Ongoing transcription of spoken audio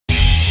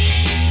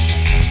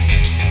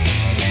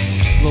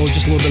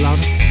just a little bit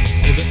louder. A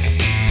little bit.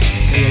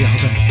 Yeah,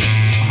 okay.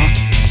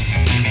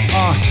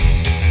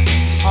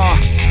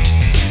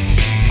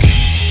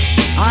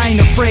 I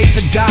ain't afraid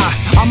to die.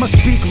 I'ma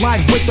speak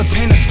life with the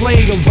pen and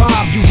slay to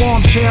rob. You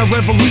armchair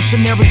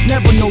revolutionaries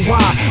never know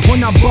why.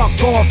 When I buck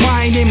off,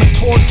 I ain't aiming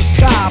towards the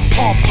sky.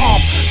 Pump,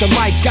 pump, the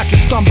light got you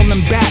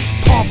stumbling back.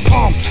 Pump,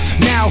 pump,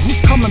 now who's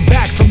coming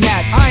back from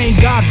that? I ain't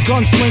God's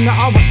gunslinger,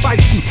 I'll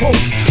recite some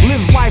quotes.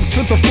 Live life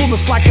to the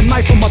fullest like a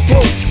knife in my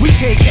throat. We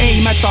take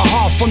aim at the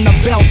heart from the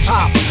bell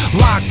top.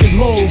 Lock and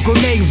load,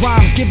 grenade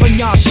rhymes giving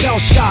y'all shell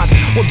shock.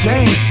 Well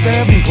dang,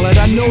 Seven, glad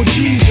I know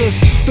Jesus.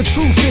 The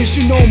truth is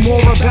you know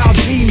more about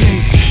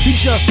demons. You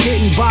just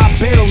getting by,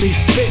 barely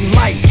spitting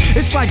light.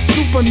 It's like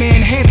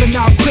Superman handing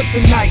out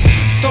kryptonite.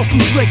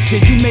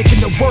 Self-inflicted, you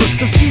making it worse.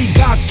 To see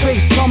God's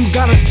face, some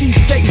gotta see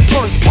Satan's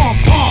first. Pump,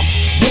 pump.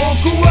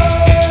 Walk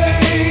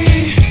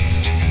away,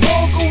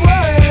 walk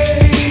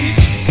away,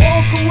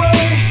 walk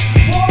away,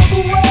 walk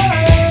away.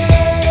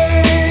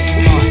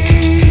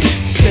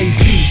 Say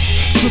peace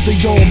to the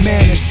old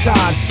man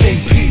inside. Say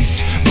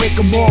peace, break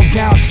them all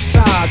down to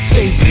size.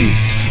 Say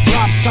peace,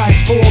 drop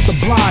signs for the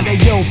blind. Hey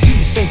yo,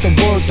 peace ain't the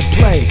word to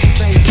play.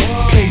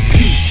 Say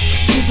peace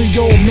to the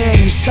old man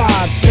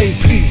inside. Say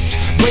peace,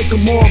 break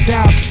them all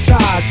down to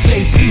size.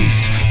 Say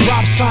peace,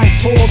 drop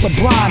signs for the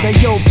blind. Hey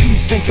yo,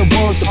 peace ain't the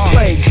word to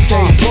play.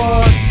 Say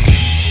what?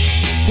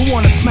 Who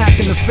wanna smack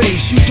in the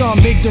face? You dumb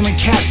ignorant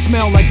cats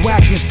smell like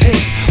whackness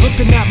taste.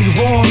 Looking at me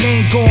wrong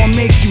ain't gonna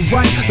make you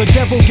right. The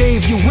devil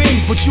gave you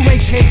wings but you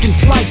ain't taking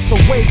flight. So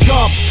wake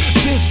up,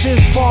 this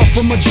is far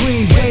from a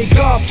dream. Wake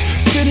up,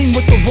 sitting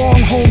with the wrong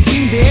home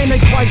team. The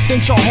Antichrist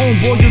ain't your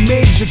homeboy, you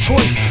made your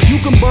choice. You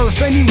can birth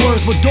any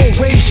words but don't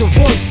raise your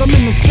voice. I'm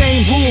in the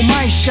same room,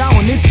 I ain't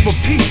shouting, it's for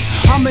peace.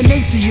 I'm an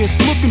atheist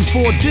looking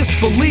for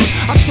disbelief.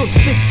 I took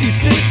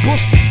 66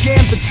 books to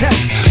scan the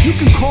text. You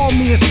can call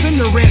me a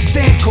sinner and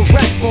stand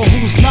correct, but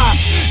who's not?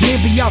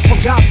 Maybe I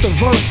forgot the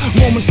verse.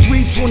 Romans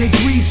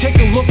 3:23, take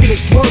a look at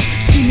its worth.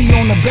 See me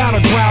on the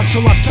battleground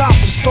till I stop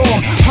the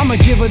storm. I'ma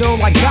give it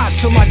all I got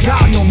till I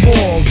got no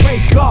more.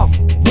 Wake up,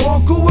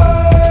 walk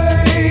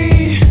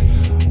away,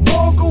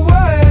 walk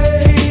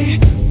away,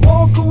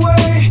 walk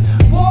away,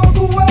 walk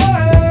away.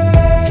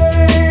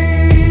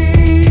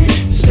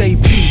 Say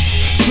peace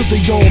to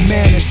the old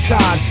man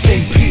inside.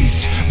 Say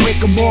peace, break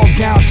them all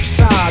down to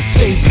size.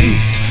 Say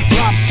peace,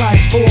 drop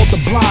signs for the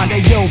blind.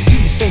 Hey yo,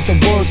 peace ain't the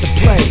word to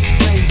play.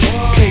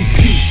 Say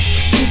peace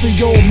to the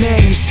old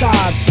man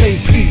inside. Say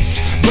peace,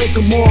 break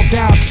them all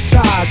down to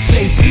size.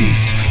 Say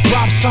peace,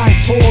 drop signs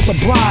for the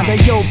blind. Hey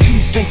yo,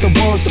 peace ain't the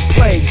word to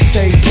play.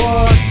 Say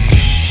what?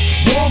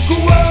 Walk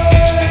away.